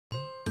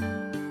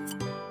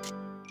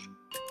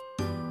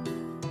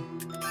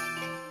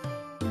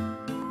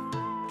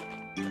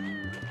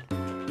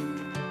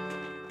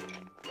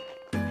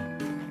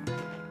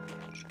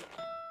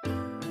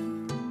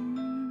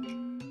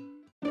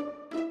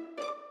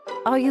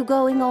Are you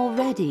going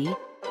already?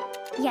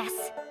 Yes.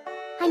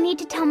 I need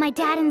to tell my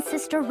dad and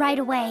sister right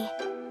away.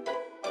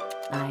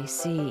 I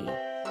see.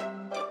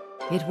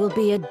 It will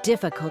be a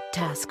difficult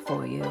task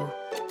for you.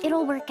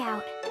 It'll work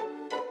out.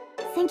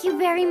 Thank you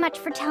very much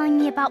for telling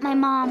me about my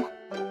mom.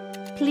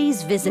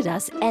 Please visit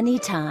us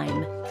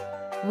anytime.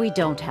 We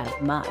don't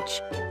have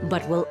much,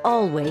 but we'll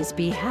always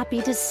be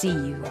happy to see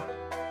you.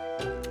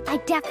 I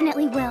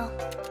definitely will.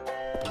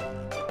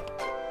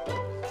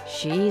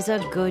 She's a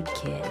good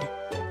kid.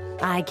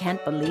 I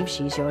can't believe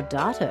she's your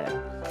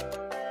daughter.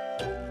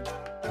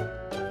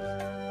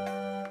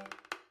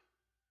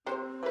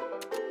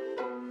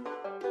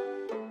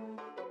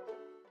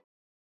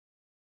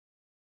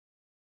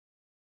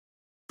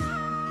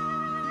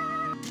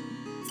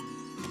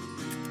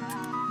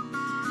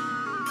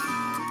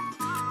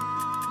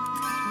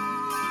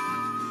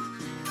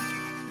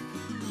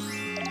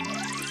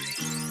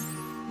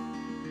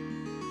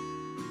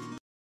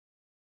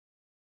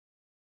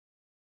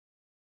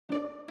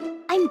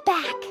 I'm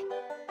back.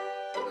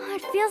 Oh,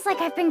 it feels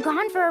like I've been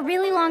gone for a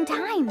really long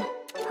time.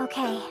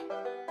 Okay.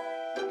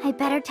 I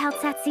better tell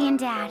Setsi and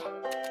Dad.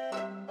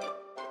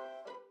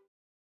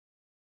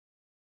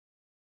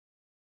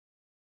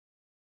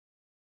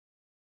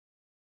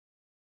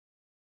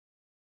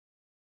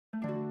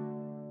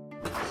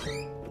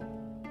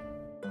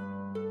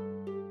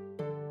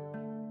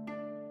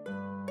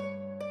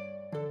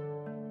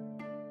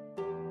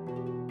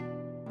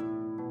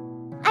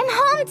 I'm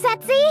home,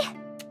 Setsi!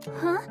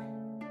 Huh?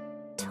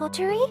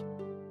 Totori?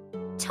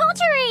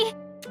 Totori!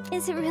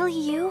 Is it really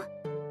you?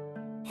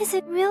 Is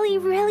it really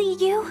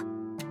you?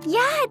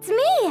 Yeah, it's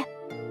me!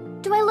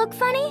 Do I look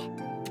funny?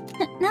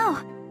 No.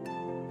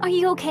 Are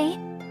you okay?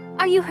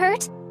 Are you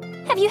hurt?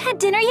 Have you had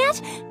dinner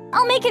yet?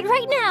 I'll make it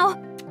right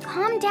now!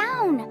 Calm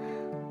down.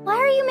 Why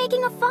are you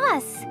making a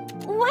fuss?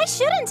 Why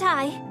shouldn't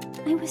I?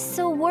 I was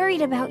so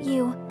worried about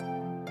you.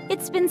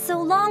 It's been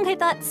so long I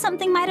thought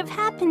something might have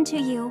happened to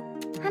you.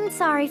 I'm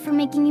sorry for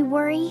making you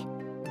worry.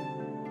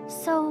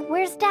 So,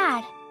 where's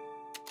Dad?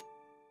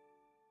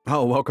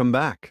 Oh, welcome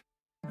back.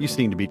 You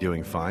seem to be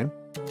doing fine.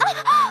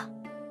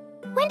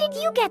 When did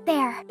you get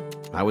there?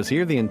 I was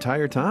here the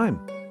entire time,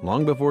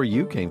 long before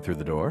you came through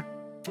the door.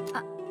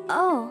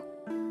 Oh.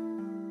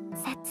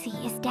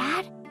 Setsi, is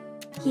Dad?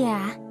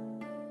 Yeah.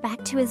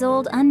 Back to his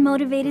old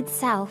unmotivated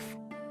self.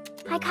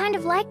 I kind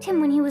of liked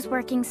him when he was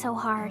working so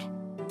hard.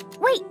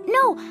 Wait,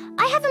 no!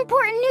 I have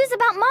important news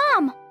about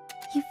Mom!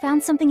 You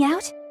found something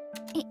out?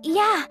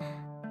 Yeah,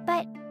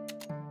 but...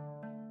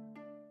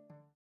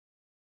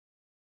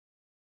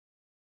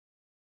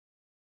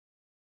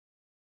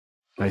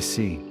 I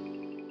see.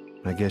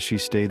 I guess she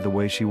stayed the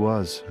way she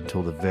was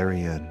until the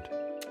very end.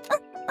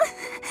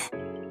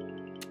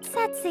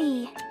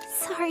 Setsi,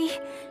 sorry.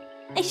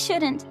 I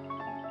shouldn't.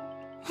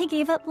 I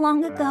gave up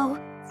long ago,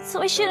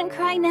 so I shouldn't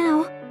cry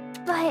now.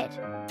 But...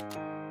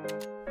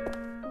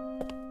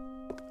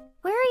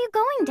 Where are you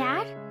going,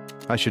 Dad?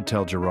 I should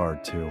tell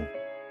Gerard, too.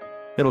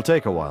 It'll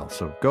take a while,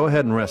 so go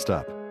ahead and rest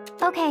up.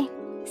 Okay,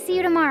 see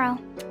you tomorrow.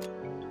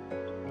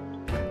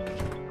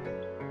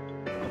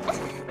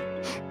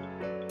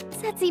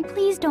 Setsi,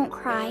 please don't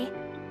cry.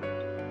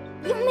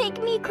 You make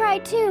me cry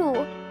too.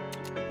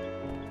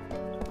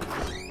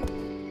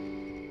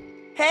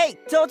 Hey,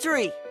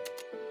 Totori!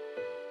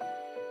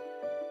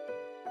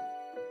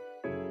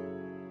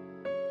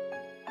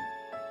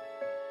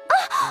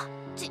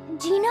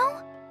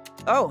 Gino?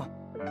 Oh,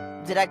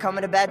 did I come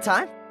at a bad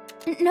time?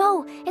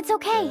 No, it's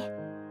okay.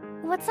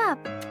 What's up?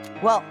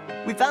 Well,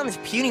 we found this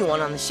puny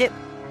one on the ship.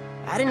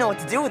 I didn't know what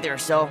to do with her,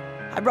 so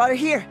I brought her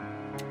here.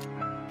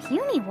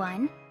 Puny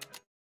one?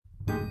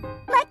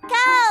 Let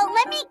go!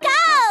 Let me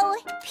go!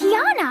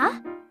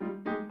 Piana?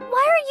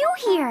 Why are you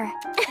here?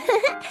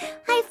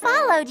 I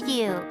followed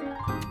you.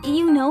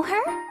 You know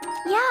her?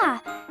 Yeah.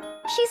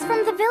 She's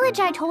from the village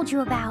I told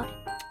you about.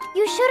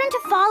 You shouldn't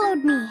have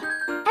followed me.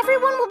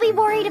 Everyone will be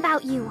worried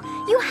about you.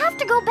 You have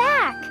to go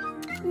back.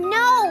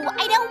 No,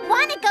 I don't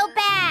want to go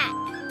back.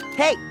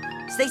 Hey,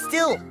 stay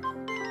still.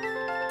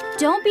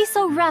 Don't be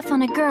so rough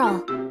on a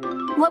girl.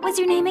 What was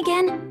your name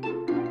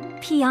again?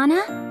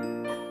 Piana?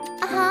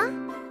 Uh-huh.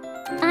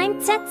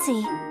 I'm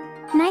Setsi.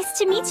 Nice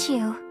to meet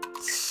you.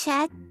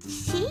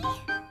 Setsi?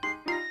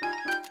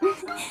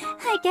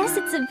 I guess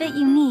it's a bit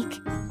unique.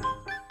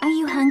 Are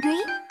you hungry?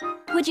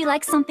 Would you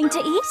like something to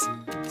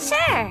eat?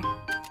 Sure.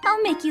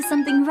 I'll make you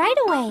something right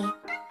away.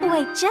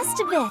 Wait just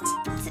a bit.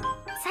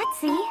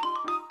 Setsi?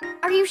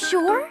 Are you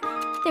sure?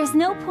 There's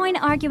no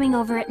point arguing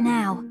over it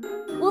now.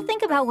 We'll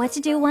think about what to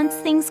do once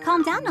things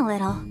calm down a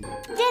little.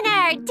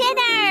 Dinner!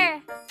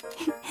 Dinner!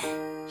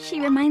 She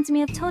reminds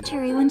me of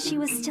Totori when she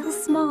was still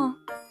small.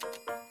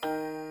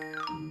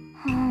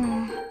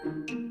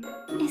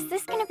 Is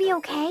this gonna be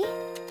okay?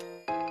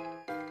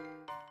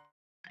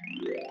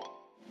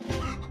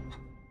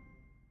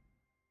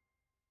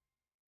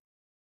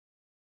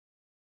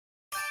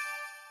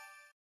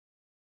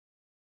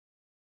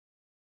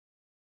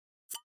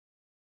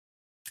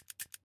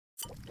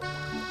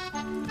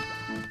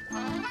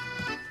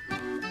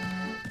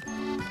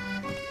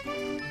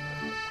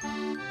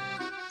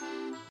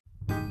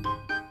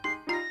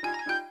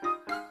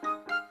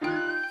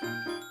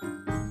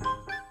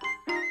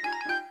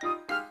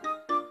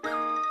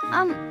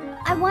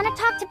 I want to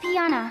talk to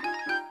Piana.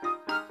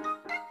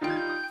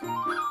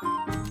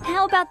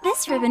 How about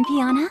this ribbon,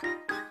 Piana?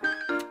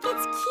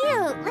 It's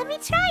cute. Let me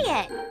try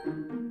it.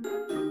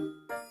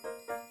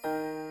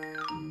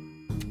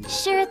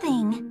 Sure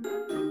thing.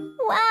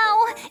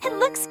 Wow, it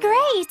looks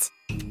great!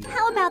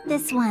 How about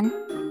this one?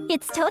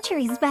 It's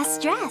Totori's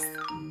best dress.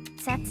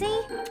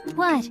 Setsi?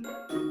 What?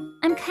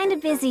 I'm kind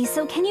of busy,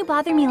 so can you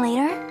bother me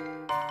later?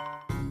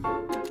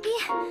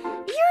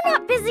 You're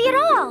not busy at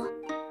all!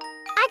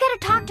 I gotta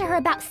talk to her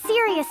about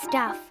serious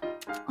stuff.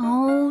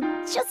 Oh,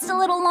 just a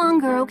little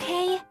longer,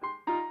 okay?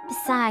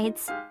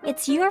 Besides,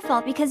 it's your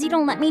fault because you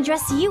don't let me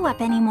dress you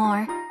up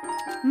anymore.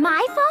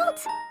 My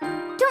fault?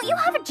 Don't you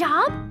have a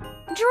job?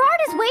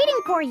 Gerard is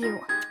waiting for you.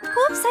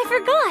 Whoops, I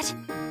forgot.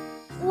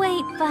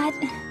 Wait, but...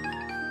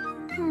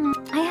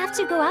 I have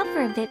to go out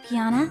for a bit,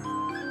 Piana.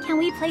 Can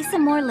we play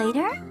some more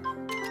later?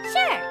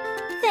 Sure.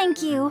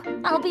 Thank you.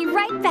 I'll be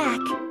right back.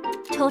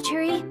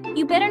 Totori,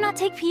 you better not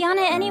take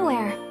Piana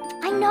anywhere.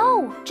 I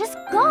know. Just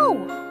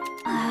go.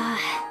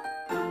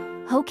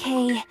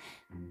 Okay.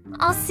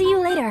 I'll see you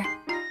later.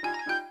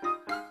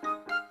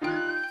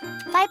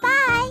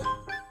 Bye-bye.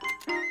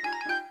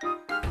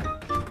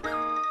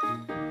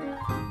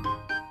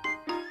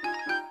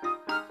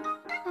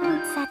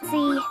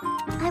 Setsi,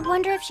 I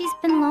wonder if she's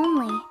been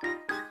lonely.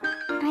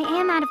 I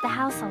am out of the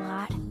house a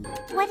lot.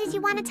 What did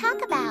you want to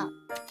talk about?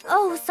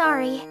 Oh,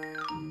 sorry.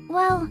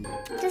 Well,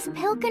 does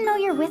Pilka know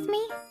you're with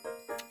me?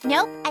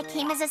 Nope, I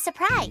came as a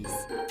surprise.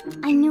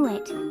 I knew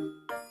it.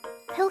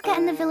 Pilka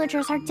and the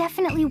villagers are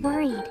definitely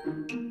worried.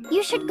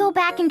 You should go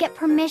back and get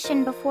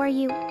permission before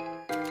you...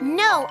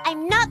 No,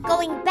 I'm not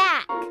going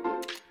back.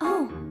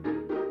 Oh.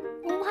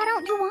 Well, why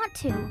don't you want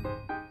to?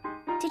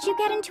 Did you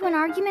get into an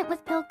argument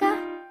with Pilka?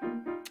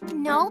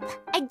 Nope,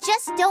 I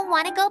just don't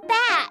want to go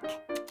back.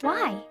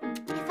 Why?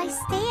 If I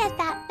stay at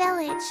that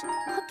village,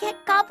 I'll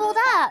get gobbled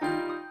up.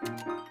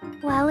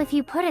 Well, if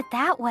you put it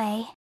that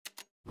way...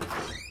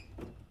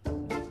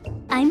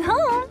 I'm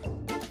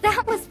home!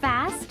 That was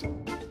fast.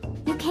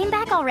 You came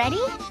back already?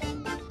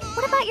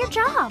 What about your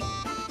job?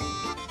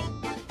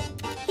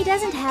 He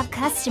doesn't have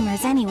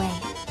customers anyway.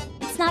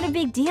 It's not a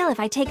big deal if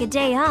I take a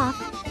day off.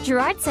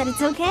 Gerard said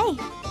it's okay.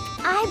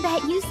 I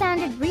bet you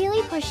sounded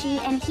really pushy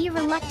and he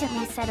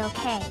reluctantly said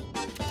okay.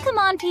 Come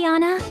on,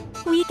 Piana.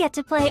 We get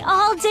to play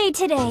all day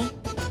today.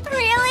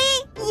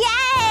 Really?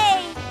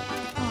 Yay!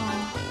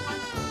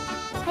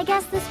 Oh. I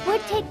guess this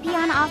would take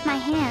Piana off my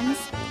hands.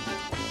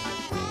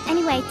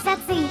 Anyway,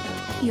 Setsi,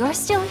 you're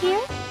still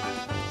here?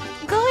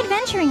 Go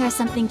adventuring or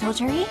something,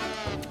 Totori.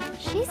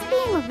 She's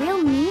being a real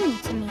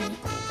meanie to me.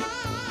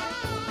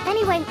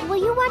 Anyway,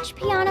 will you watch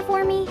Piana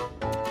for me?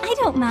 I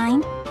don't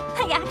mind.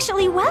 I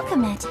actually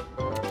welcome it.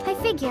 I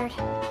figured.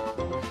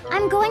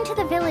 I'm going to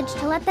the village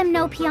to let them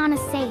know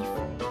Piana's safe.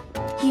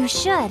 You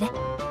should.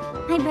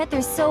 I bet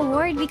they're so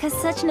worried because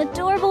such an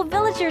adorable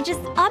villager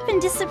just up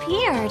and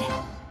disappeared.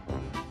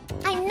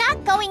 I'm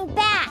not going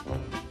back.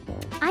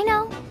 I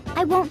know.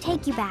 I won't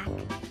take you back.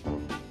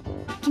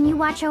 Can you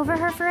watch over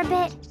her for a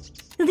bit?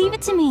 Leave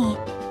it to me.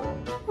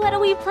 What do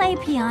we play,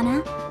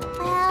 Piana?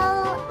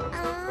 Well,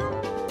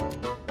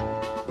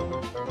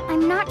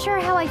 I'm not sure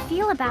how I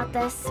feel about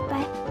this,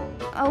 but...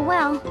 oh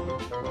well.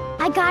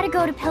 I gotta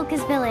go to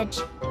Pilka's village.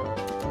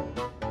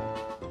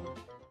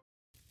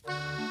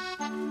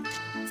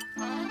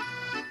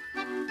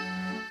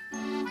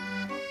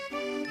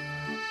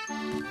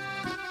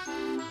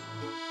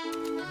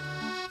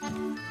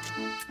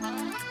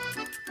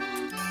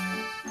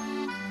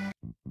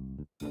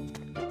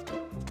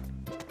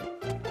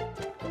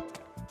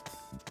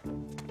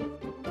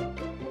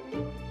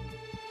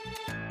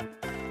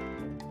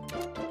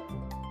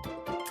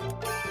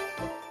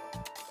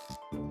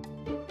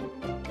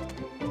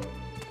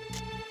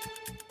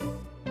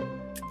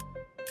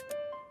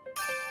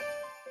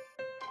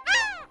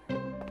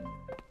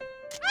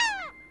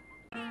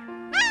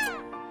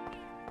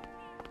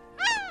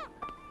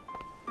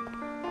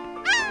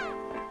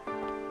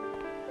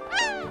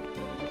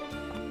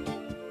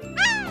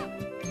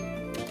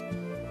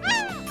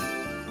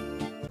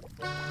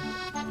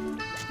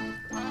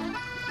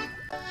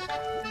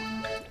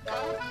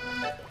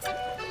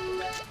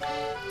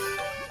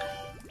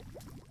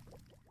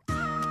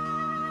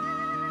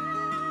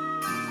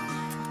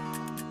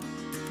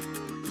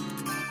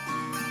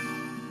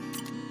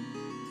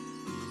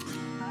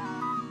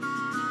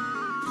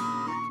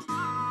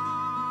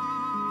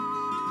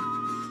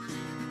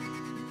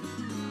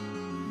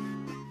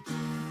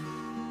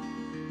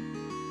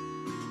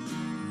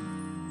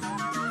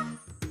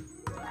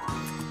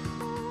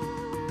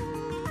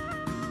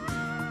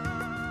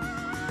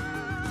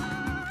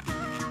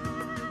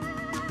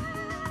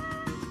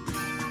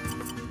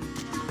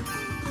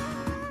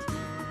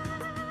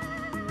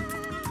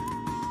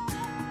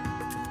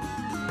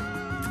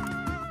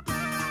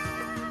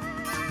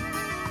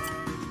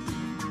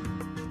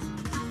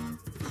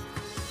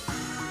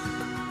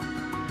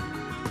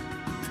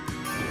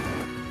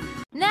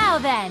 Now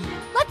then,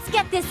 let's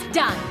get this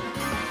done.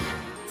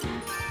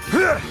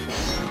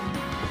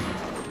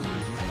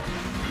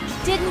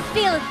 Didn't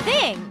feel a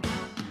thing.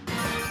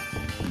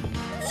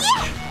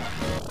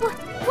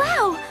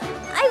 Wow!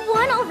 I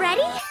won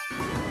already?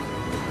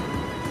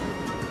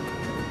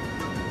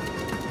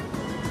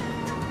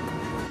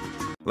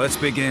 Let's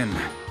begin.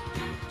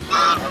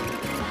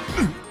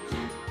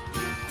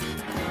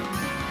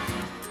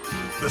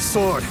 The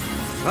sword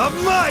of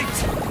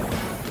might!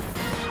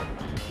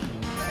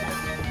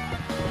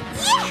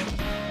 Yeah!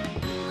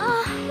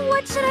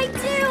 What should I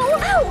do?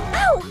 Ow!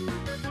 Ow!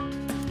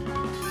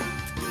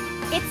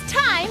 It's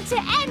time to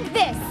end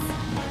this!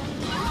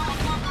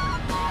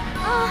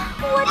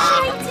 What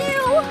should I do?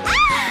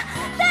 Ah!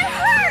 That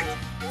hurt!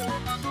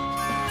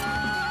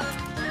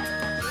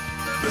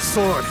 The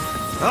sword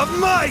of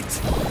might!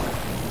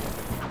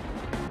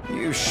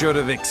 You should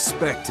have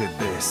expected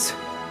this.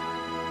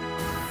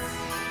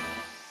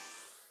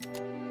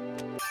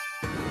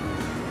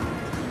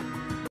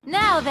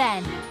 Now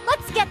then,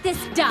 let's get this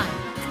done!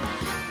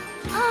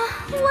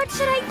 What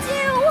should I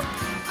do?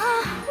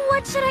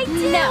 What should I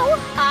do? No,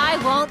 I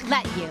won't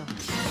let you.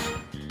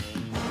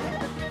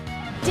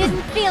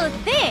 Didn't feel a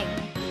thing.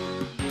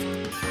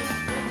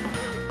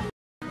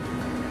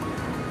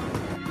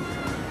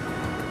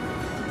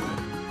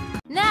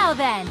 Now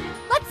then,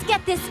 let's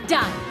get this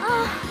done.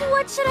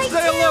 What should I do?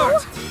 Stay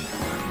alert!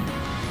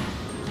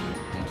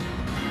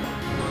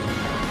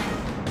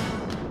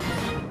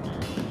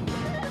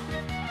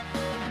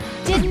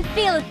 Didn't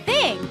feel a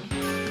thing.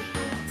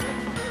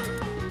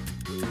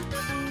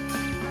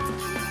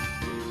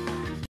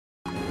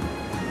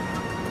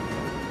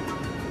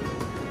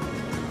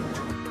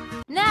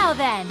 Now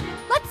then,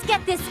 let's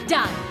get this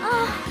done.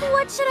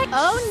 What should I...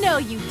 Oh, no,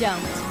 you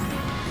don't.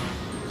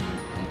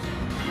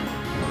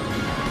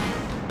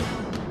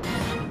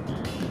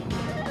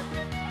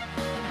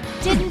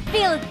 Didn't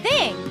feel a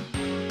thing.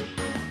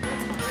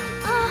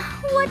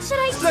 What should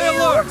I do? Stay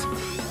alert!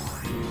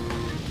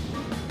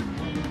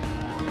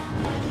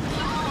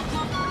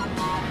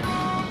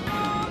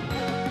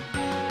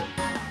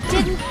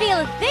 Didn't feel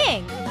a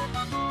thing.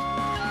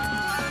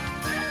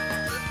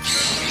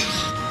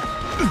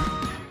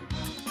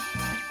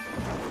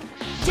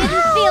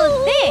 Didn't feel a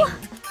thing.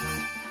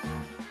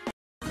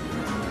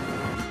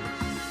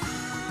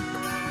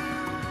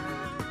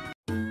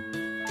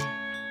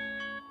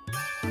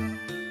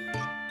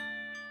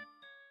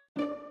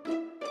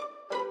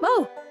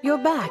 Oh, you're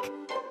back.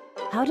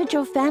 How did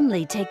your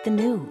family take the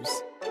news?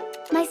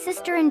 My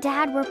sister and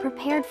dad were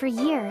prepared for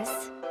years.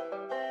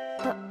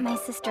 But my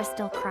sister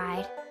still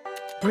cried.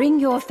 Bring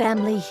your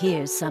family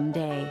here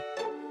someday.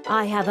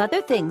 I have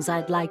other things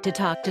I'd like to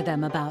talk to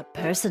them about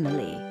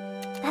personally.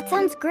 That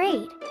sounds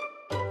great.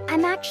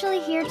 I'm actually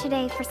here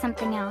today for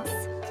something else.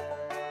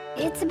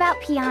 It's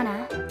about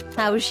Piana.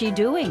 How is she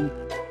doing?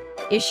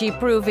 Is she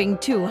proving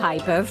too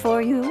hyper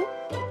for you?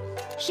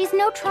 She's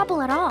no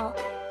trouble at all.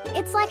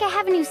 It's like I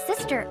have a new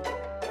sister.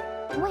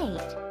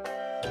 Wait.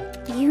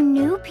 You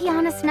knew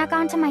Piana snuck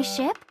onto my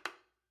ship?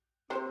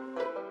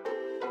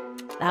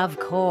 Of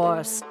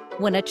course.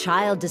 When a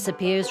child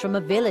disappears from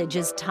a village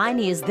as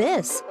tiny as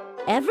this,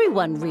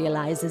 everyone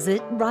realizes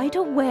it right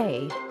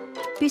away.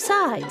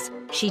 Besides,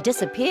 she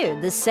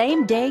disappeared the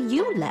same day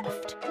you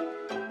left.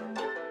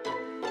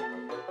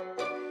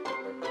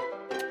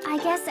 I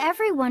guess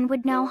everyone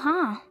would know,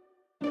 huh?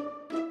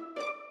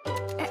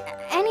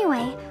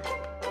 Anyway,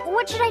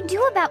 what should I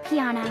do about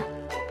Piana?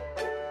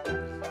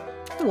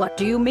 What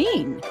do you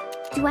mean?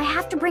 Do I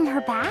have to bring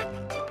her back?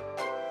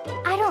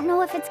 I don't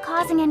know if it's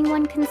causing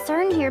anyone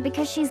concern here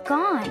because she's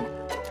gone.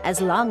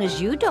 As long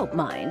as you don't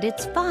mind,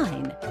 it's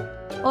fine.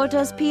 Or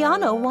does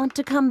Piano want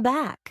to come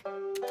back?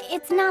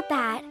 It's not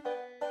that.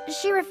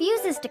 She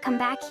refuses to come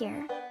back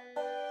here.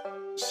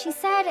 She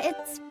said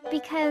it's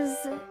because...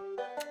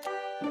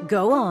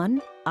 Go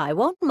on, I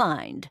won't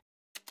mind.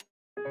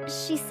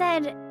 She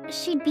said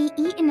she'd be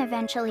eaten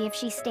eventually if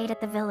she stayed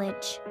at the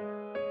village.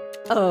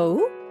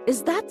 Oh,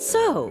 is that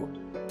so?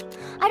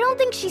 I don't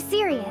think she's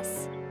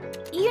serious.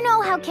 You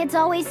know how kids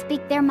always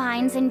speak their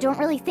minds and don't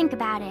really think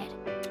about it.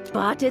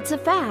 But it's a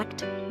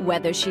fact.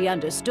 Whether she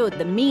understood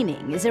the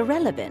meaning is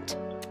irrelevant.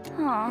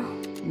 Oh.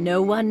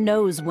 No one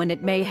knows when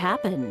it may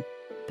happen.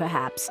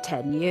 Perhaps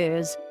 10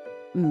 years,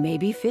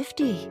 maybe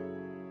 50.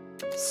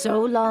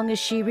 So long as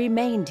she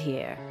remained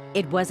here,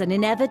 it was an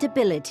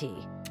inevitability.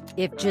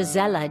 If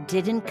Gisela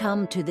didn't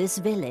come to this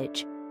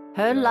village,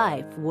 her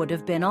life would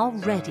have been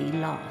already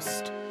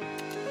lost.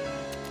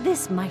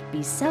 This might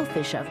be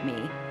selfish of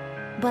me,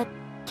 but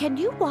can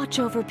you watch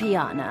over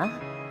Piana?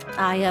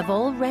 I have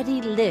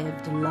already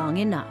lived long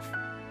enough.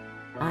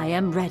 I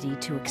am ready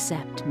to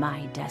accept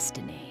my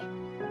destiny.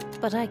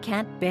 But I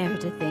can't bear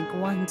to think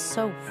one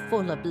so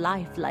full of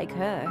life like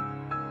her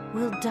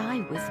will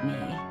die with me.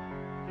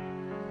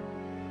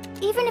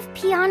 Even if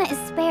Piana is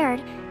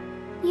spared,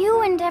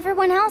 you and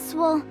everyone else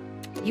will...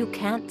 You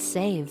can't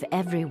save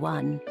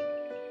everyone.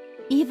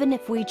 Even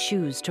if we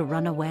choose to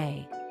run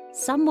away,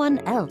 someone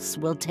else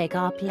will take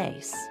our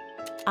place.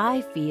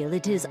 I feel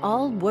it is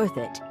all worth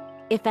it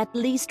if at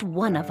least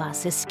one of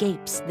us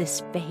escapes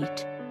this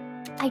fate.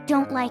 I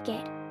don't like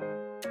it.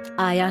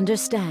 I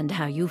understand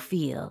how you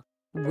feel.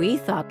 We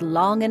thought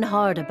long and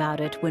hard about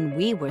it when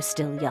we were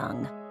still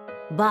young.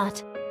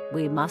 But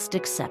We must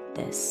accept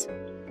this.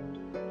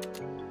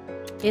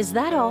 Is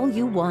that all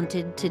you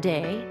wanted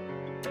today?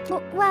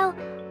 Well,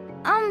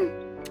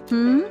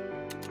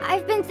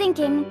 I've been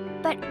thinking,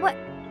 but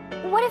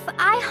what if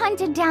I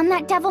hunted down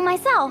that devil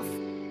myself?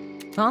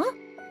 Huh?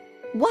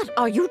 What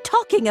are you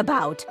talking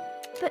about?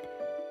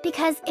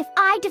 Because if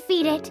I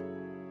defeat it,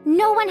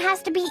 no one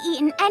has to be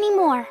eaten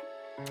anymore.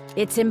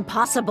 It's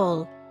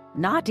impossible.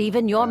 Not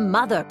even your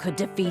mother could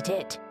defeat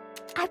it.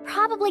 I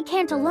probably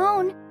can't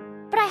alone,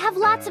 but I have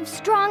lots of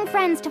strong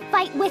friends to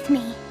fight with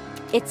me.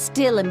 It's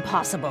still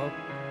impossible.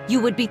 You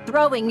would be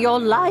throwing your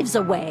lives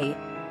away.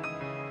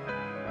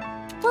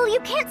 Well, you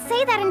can't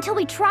say that until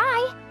we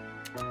try.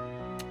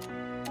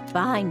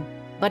 Fine,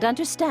 but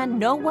understand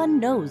no one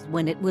knows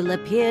when it will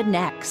appear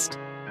next.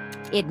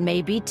 It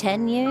may be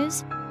 10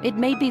 years, it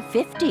may be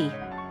 50.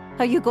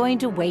 Are you going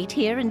to wait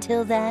here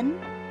until then?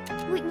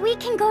 We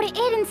can go to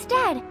it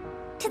instead.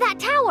 To that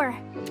tower.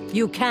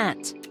 You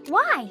can't.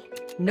 Why?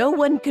 No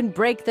one can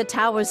break the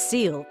tower's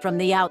seal from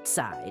the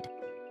outside.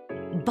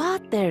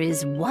 But there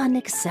is one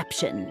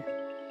exception.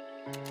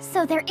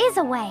 So there is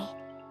a way.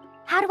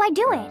 How do I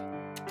do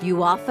it?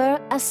 You offer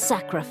a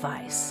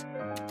sacrifice.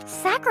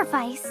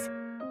 Sacrifice?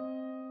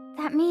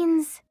 That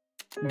means...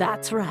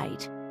 That's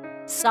right.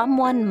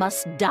 Someone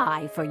must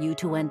die for you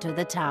to enter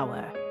the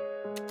tower.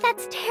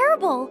 That's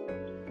terrible.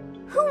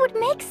 Who would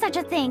make such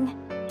a thing?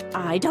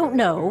 I don't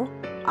know.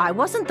 I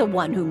wasn't the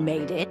one who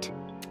made it.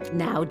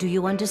 Now do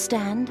you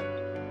understand?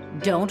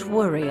 Don't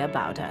worry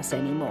about us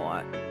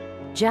anymore.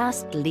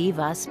 Just leave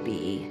us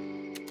be.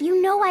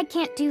 You know I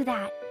can't do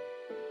that.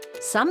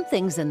 Some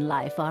things in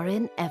life are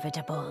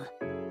inevitable.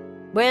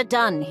 We're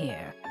done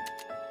here.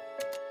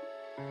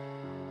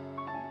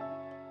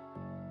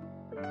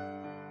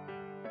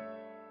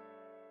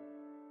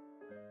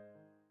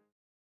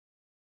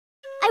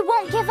 I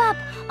won't give up.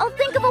 I'll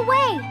think of a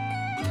way.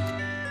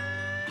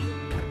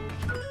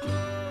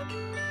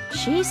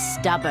 She's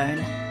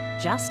stubborn,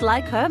 just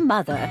like her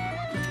mother.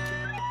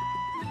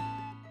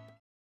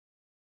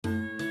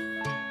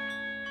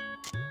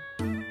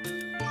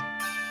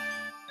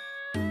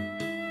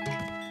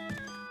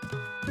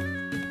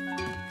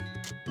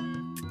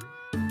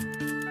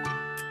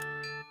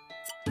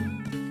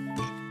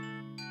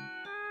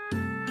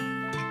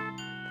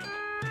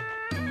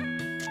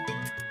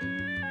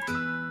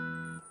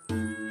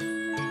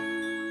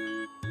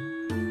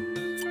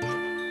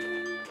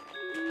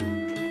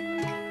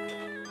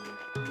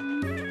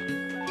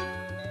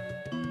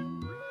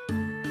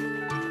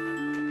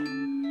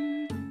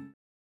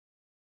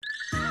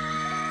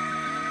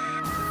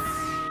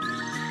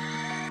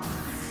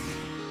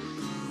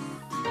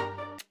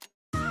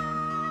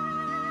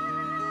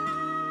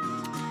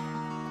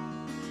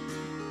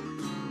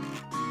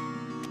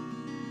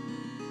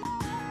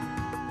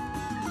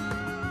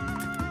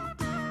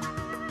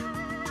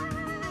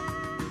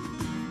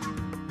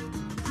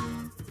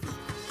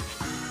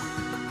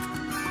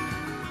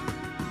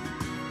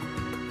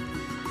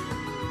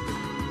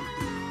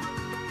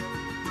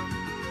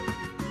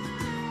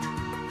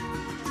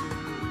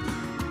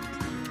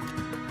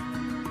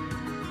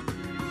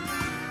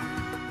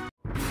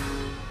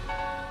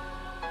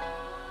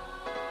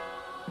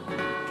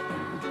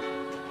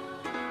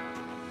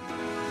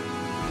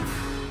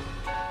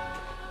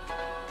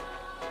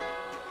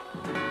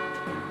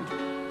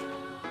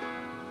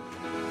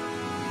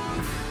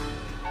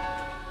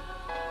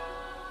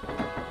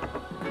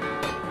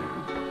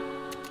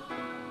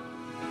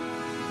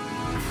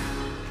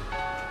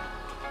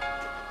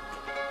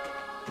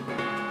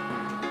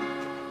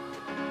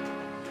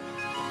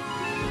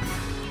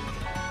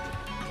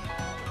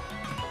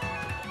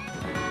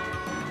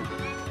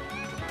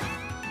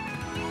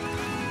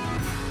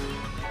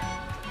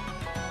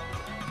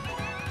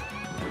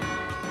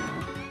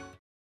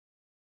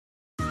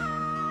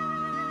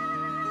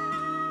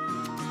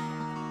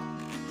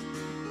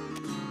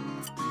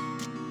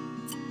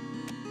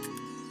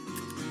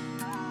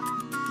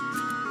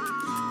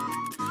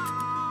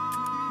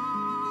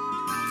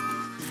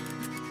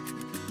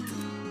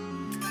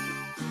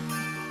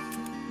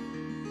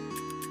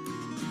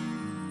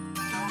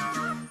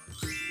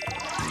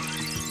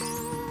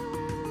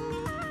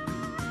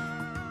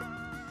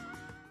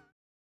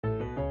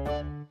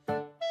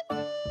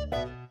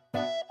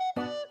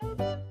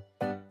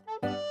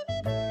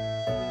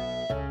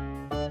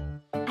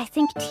 I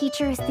think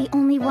Teacher is the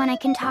only one I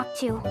can talk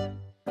to.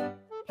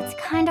 It's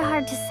kinda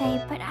hard to say,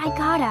 but I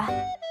gotta.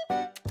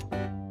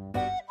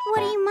 What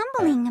are you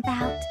mumbling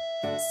about?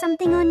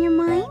 Something on your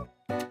mind?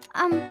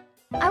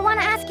 I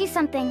wanna ask you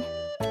something.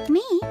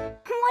 Me?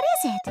 What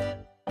is it?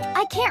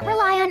 I can't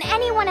rely on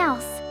anyone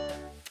else.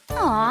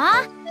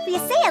 Aw, if you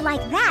say it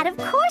like that, of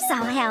course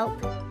I'll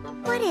help.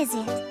 What is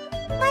it?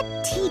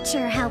 Let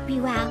Teacher help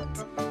you out.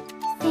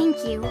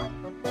 Thank you.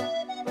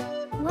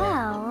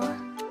 Well...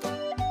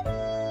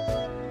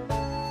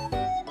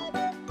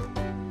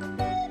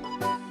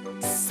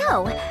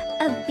 So,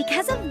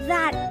 because of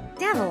that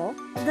devil,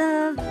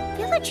 the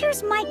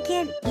villagers might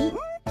get eaten,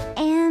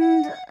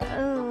 and,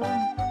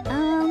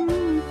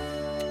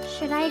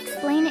 Should I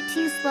explain it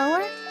to you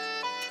slower?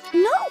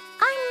 No,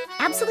 I'm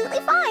absolutely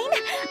fine.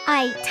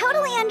 I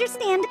totally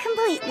understand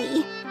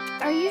completely.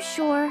 Are you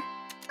sure?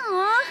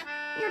 Aw,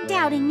 you're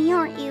doubting me,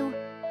 aren't you?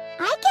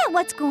 I get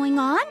what's going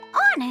on,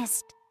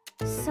 honest.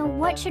 So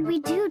what should we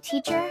do,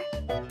 teacher?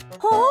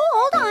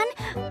 Oh, hold on.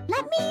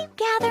 Let me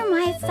gather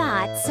my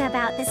thoughts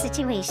about the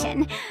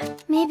situation.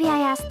 Maybe I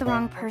asked the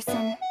wrong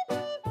person.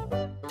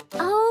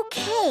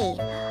 Okay.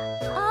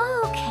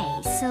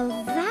 Okay, so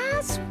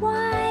that's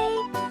why...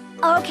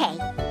 Okay.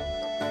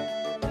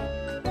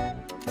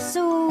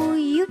 So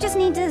you just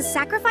need to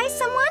sacrifice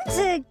someone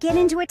to get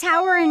into a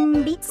tower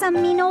and beat some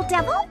mean old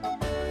devil?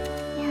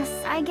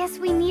 Yes, I guess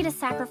we need a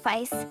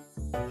sacrifice.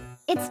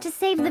 It's to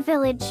save the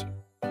village.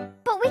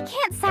 But we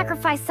can't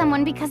sacrifice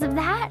someone because of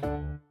that.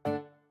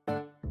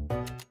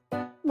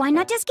 Why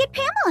not just get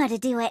Pamela to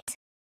do it?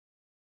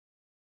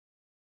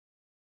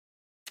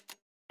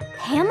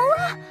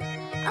 Pamela?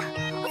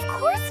 Of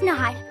course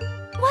not.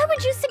 Why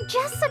would you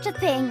suggest such a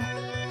thing?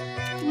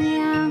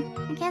 Yeah,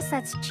 I guess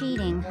that's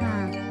cheating,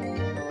 huh?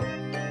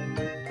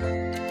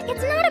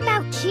 It's not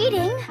about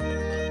cheating.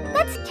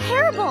 That's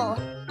terrible.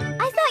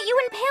 I thought you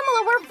and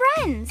Pamela were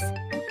friends.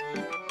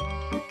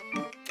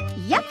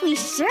 Yep, we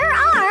sure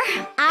are.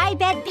 I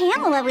bet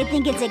Pamela would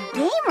think it's a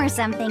game or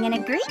something and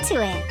agree to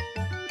it.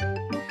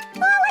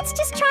 Well, let's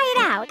just try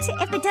it out.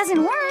 If it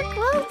doesn't work,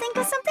 we'll think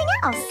of something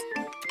else.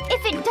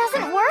 If it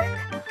doesn't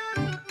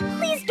work,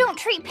 please don't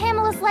treat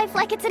Pamela's life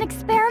like it's an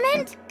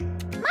experiment.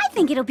 I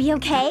think it'll be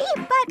okay,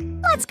 but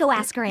let's go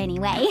ask her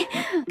anyway.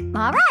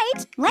 All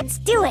right, let's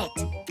do it.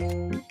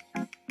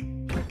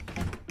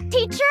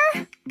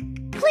 Teacher,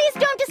 please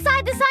don't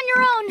decide this on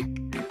your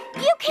own.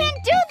 You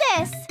can't do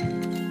this.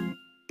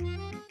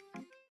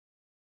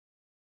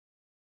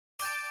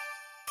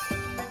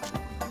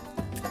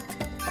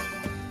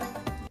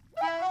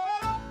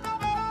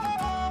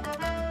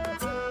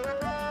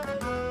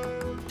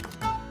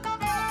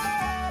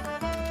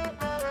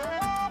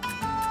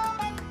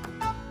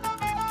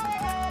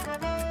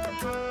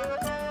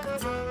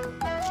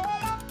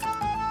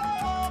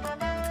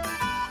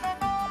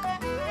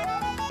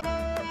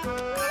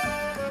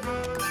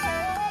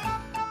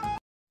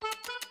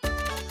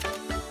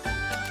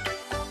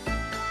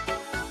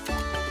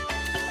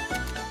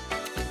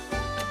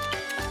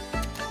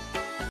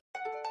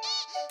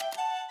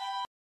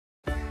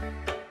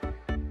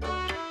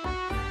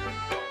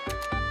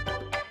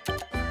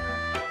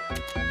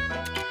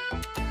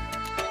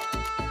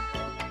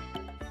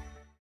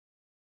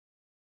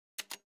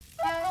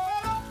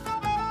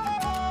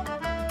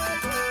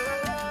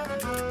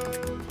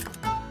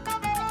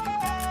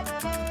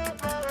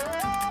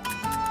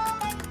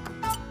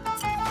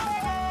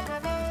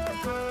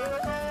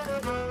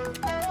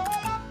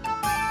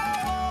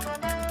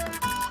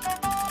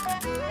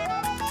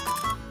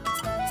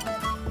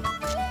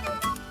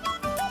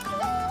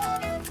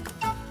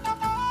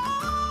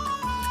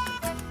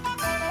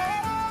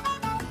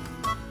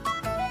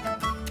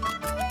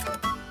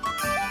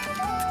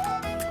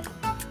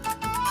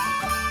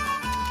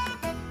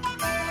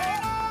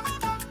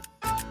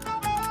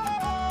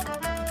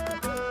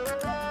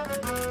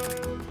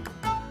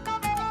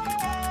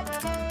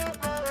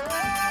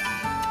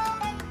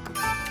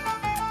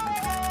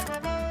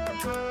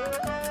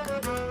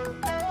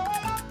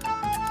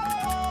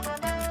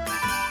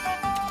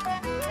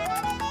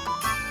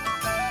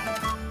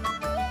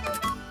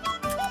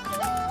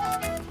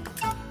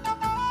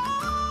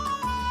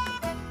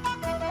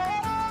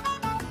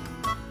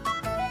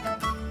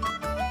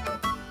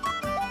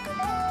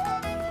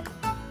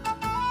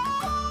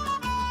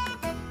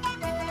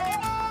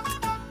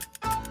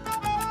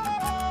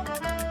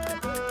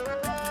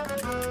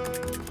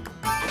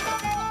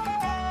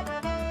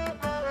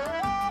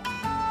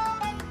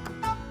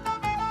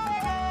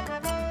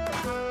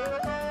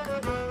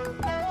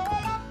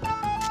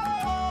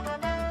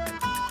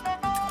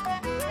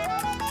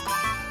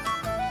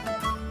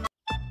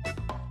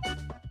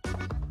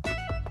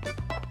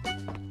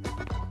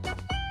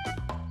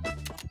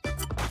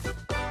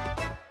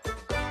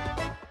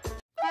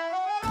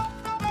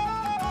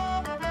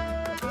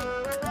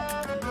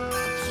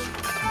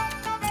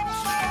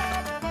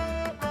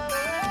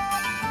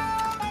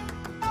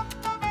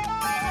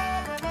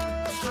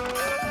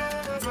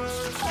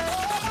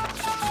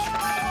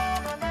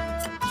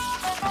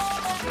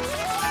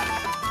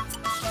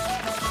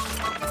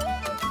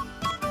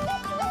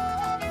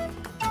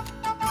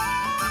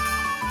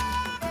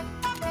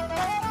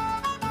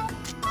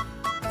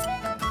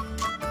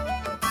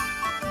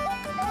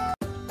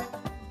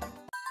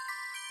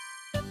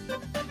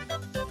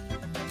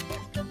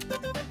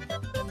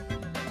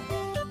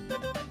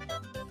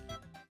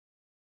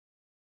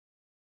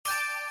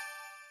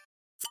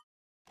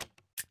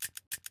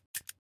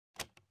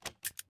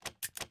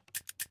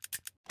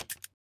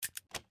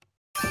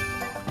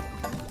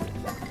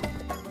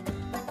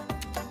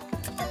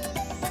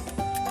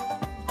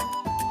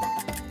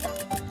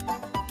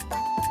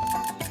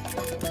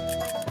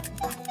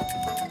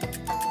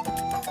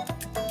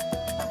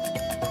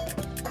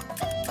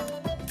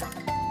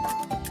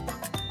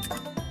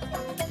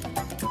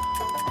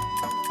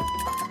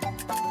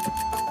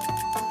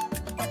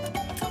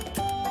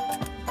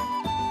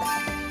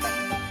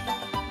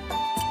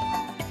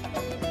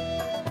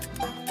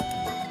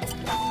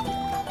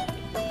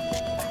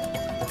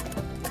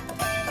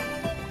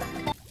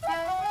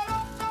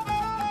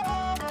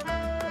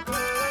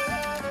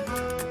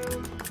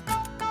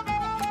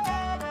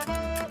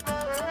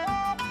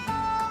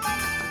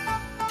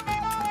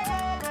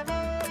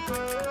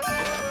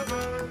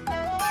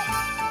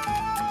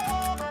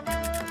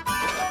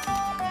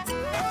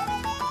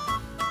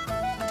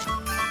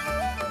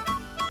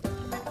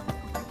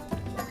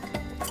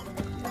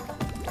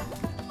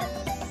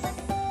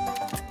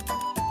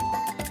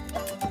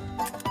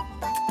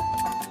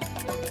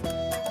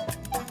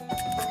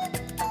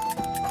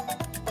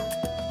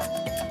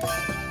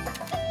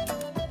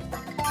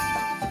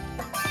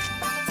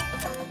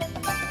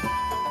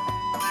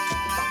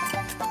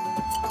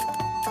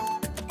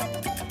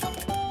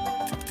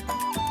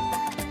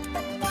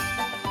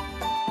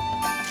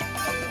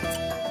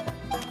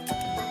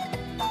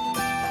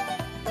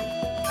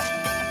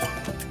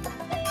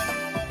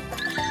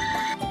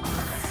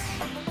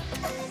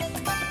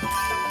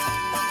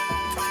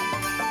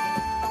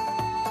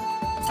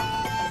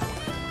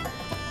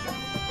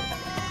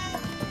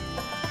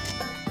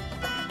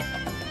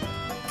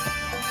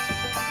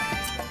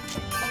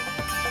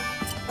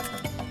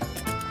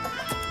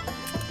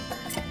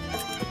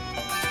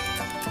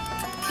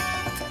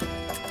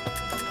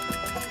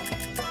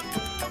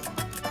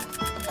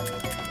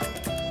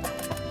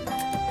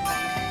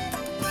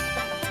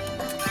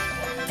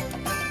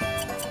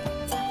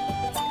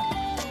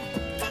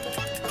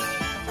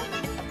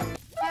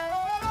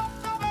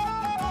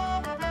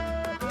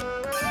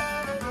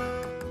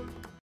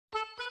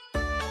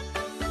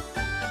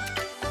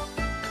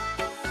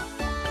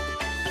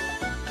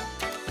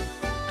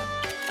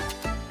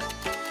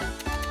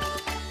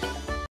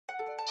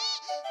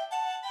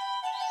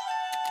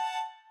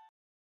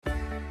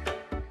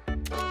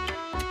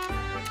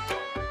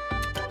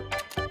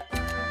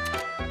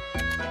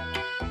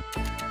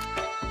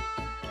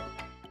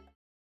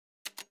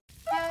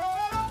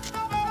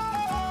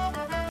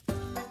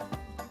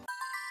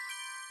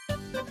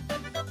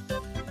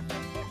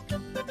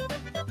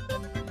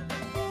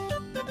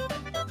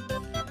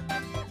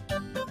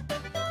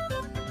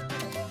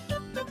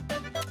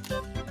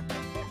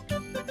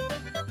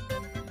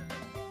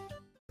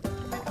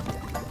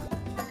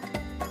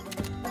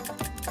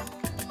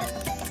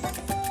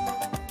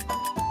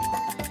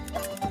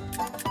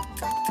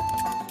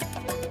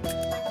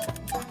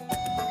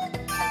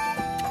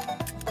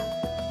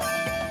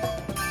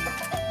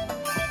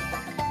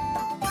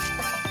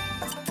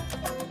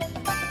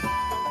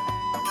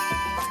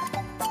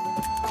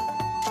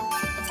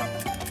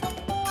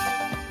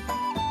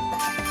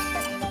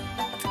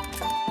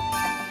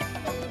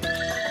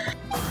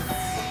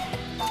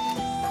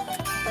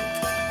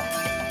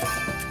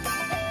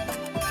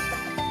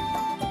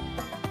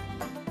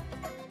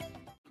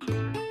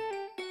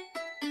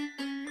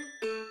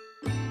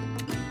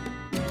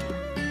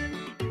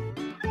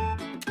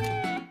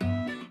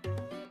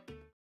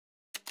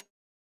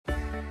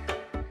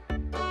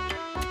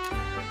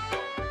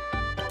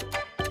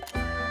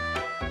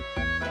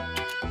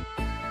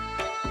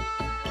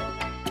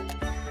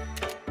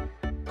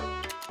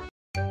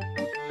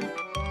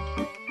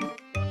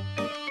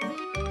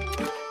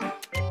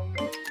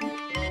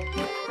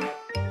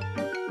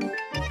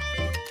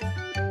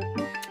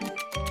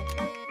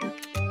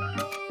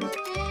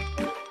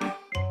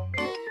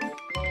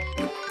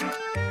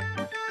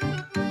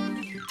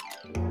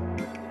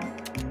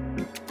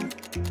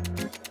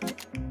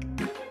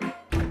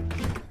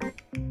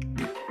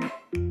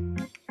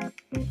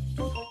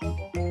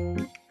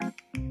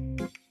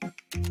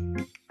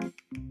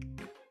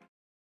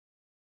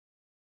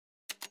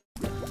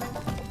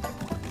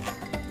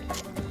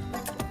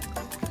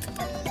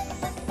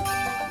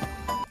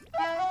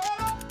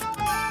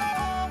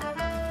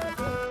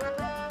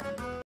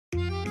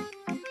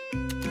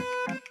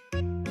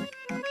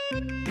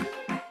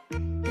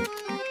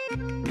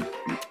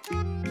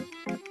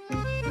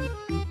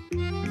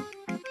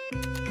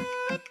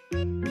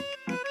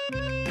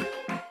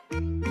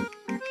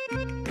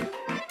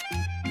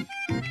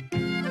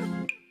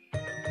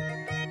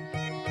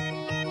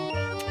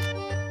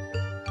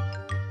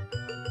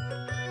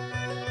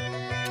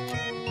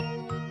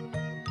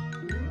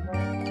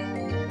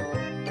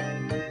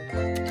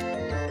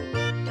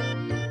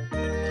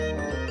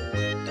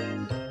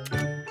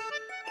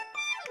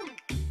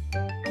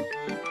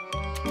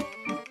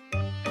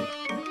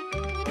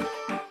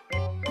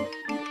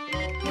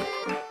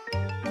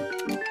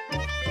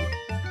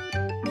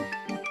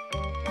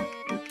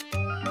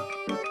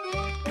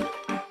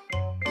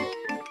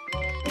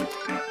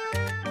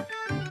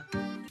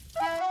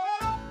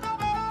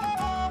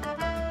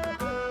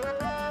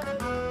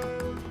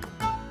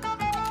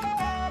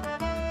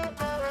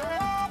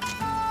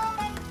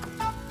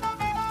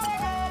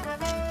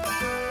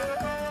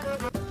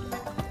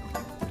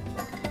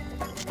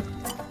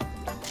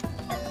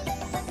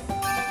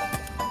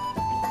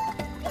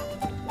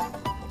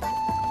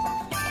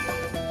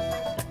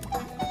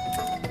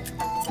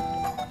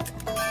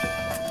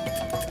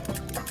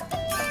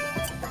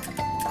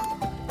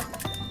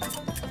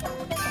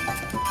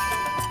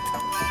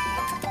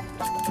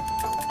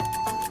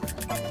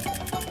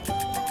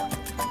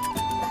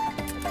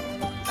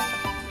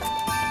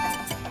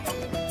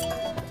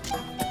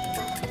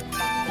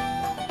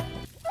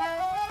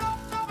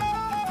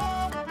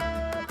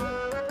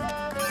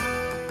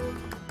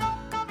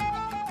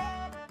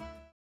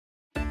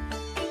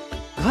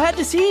 Glad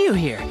to see you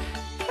here.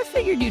 I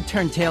figured you'd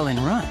turn tail and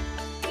run.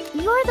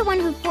 You're the one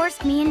who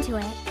forced me into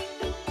it.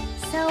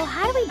 So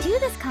how do we do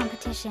this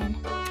competition?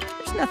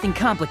 There's nothing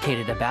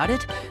complicated about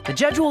it. The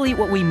judge will eat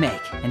what we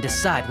make and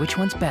decide which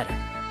one's better.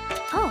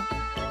 Oh,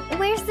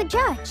 where's the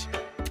judge?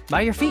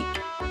 By your feet.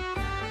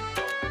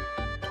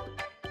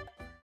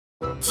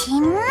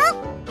 Chim?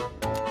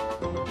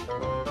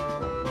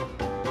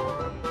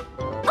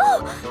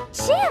 Oh,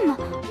 Jim!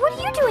 What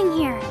are you doing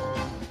here?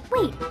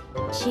 Wait,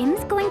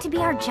 Jim's going to be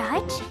our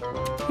judge?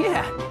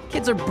 Yeah,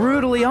 kids are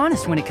brutally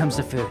honest when it comes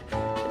to food.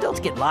 Adults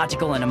get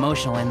logical and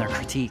emotional in their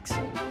critiques.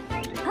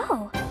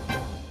 Oh,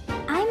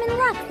 I'm in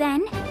luck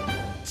then.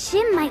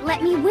 Jim might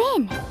let me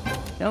win.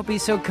 Don't be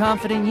so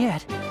confident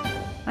yet.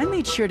 I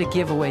made sure to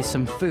give away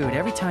some food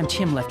every time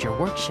Chim left your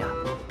workshop.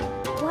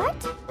 What?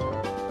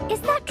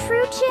 Is that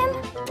true,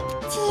 Jim?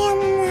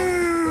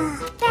 Jim.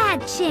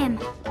 Bad, Jim.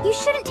 You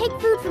shouldn't take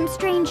food from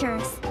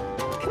strangers.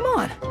 Come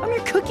on, I'm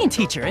your cooking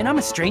teacher and I'm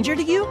a stranger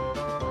to you?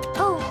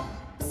 Oh,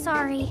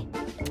 sorry.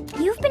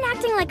 You've been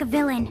acting like a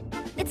villain.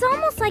 It's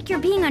almost like you're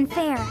being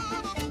unfair.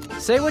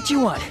 Say what you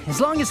want. As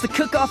long as the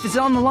cook-off is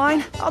on the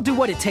line, I'll do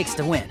what it takes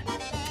to win.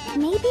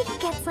 Maybe he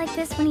gets like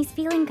this when he's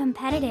feeling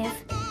competitive.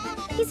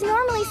 He's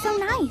normally so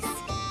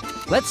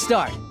nice. Let's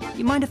start.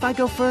 You mind if I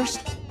go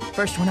first?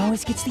 First one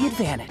always gets the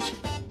advantage.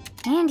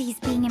 And he's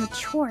being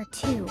immature,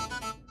 too.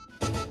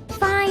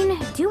 Fine,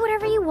 do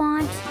whatever you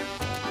want.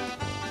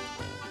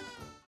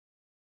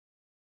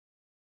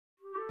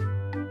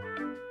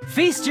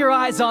 Feast your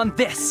eyes on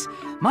this,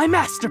 my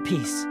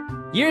masterpiece.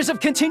 Years of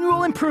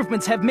continual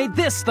improvements have made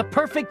this the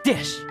perfect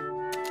dish.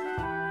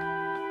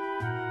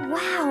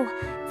 Wow,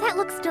 that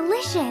looks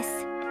delicious.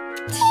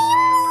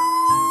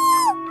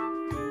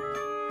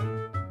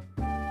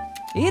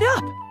 Eat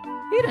up!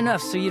 Eat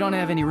enough so you don't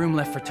have any room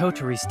left for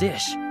Totori's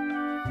dish.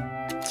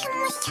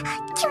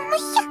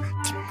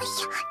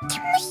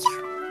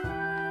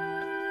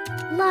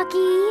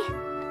 Lucky.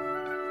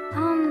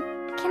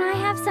 Can I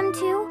have some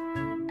too?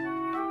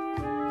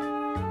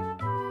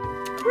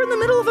 We're in the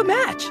middle of a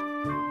match.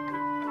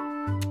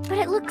 But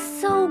it looks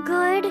so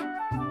good.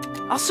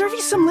 I'll serve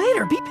you some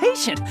later. Be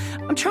patient.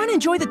 I'm trying to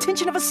enjoy the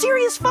tension of a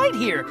serious fight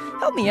here.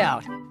 Help me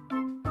out.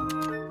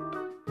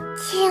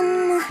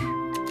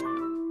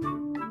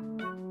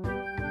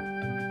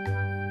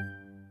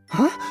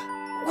 Huh?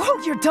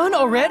 Whoa, you're done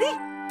already?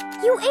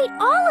 You ate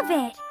all of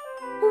it!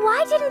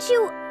 Why didn't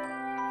you...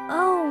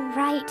 Oh,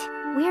 right.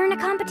 We're in a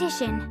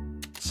competition.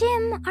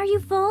 Jim, are you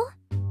full?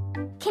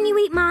 Can you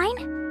eat mine?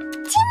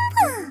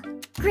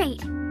 Jim!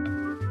 Great.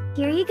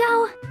 Here you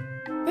go.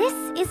 This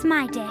is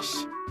my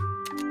dish.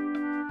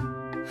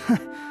 I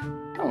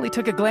only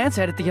took a glance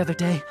at it the other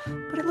day,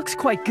 but it looks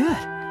quite good.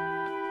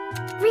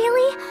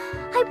 Really?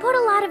 I put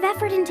a lot of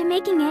effort into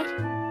making it.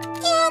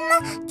 Jim!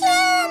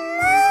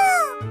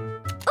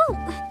 Oh,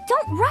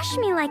 don't rush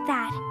me like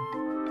that.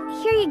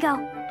 Here you go.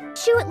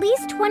 Chew at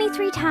least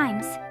 23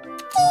 times.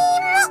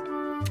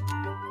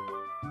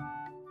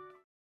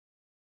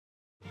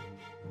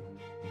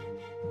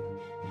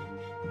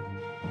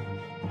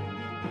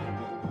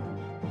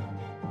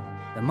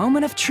 The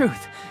moment of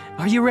truth.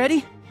 Are you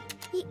ready?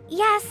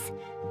 Yes.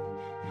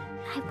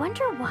 I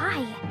wonder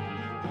why.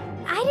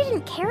 I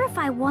didn't care if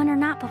I won or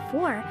not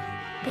before,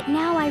 but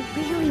now I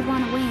really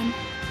want to win.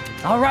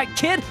 All right,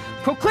 kid.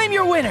 Proclaim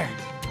your winner.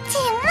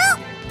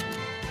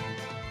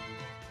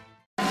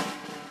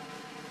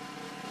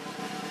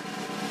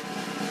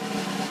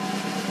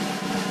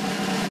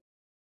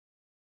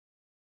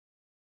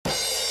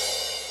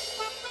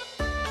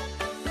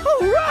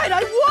 All right,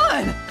 I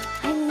won!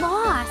 I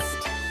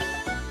lost.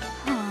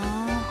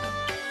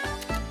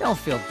 Oh. Don't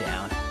feel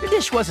down. Your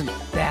dish wasn't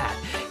bad.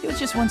 It was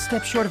just one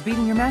step short of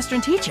beating your master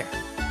and teacher,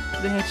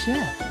 the head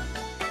chef.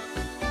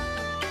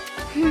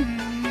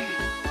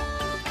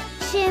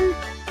 Jim,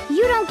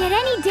 you don't get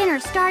any dinner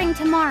starting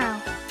tomorrow.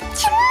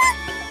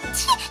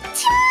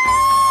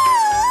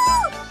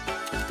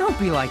 Don't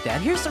be like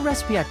that. Here's the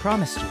recipe I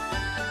promised you.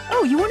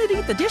 Oh, you wanted to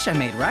eat the dish I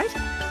made, right?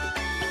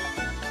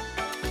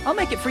 I'll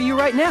make it for you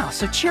right now,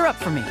 so cheer up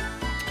for me.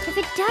 If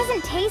it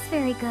doesn't taste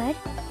very good,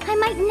 I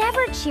might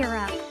never cheer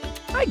up.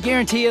 I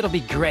guarantee it'll be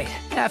great.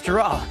 After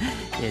all,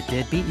 it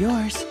did beat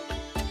yours.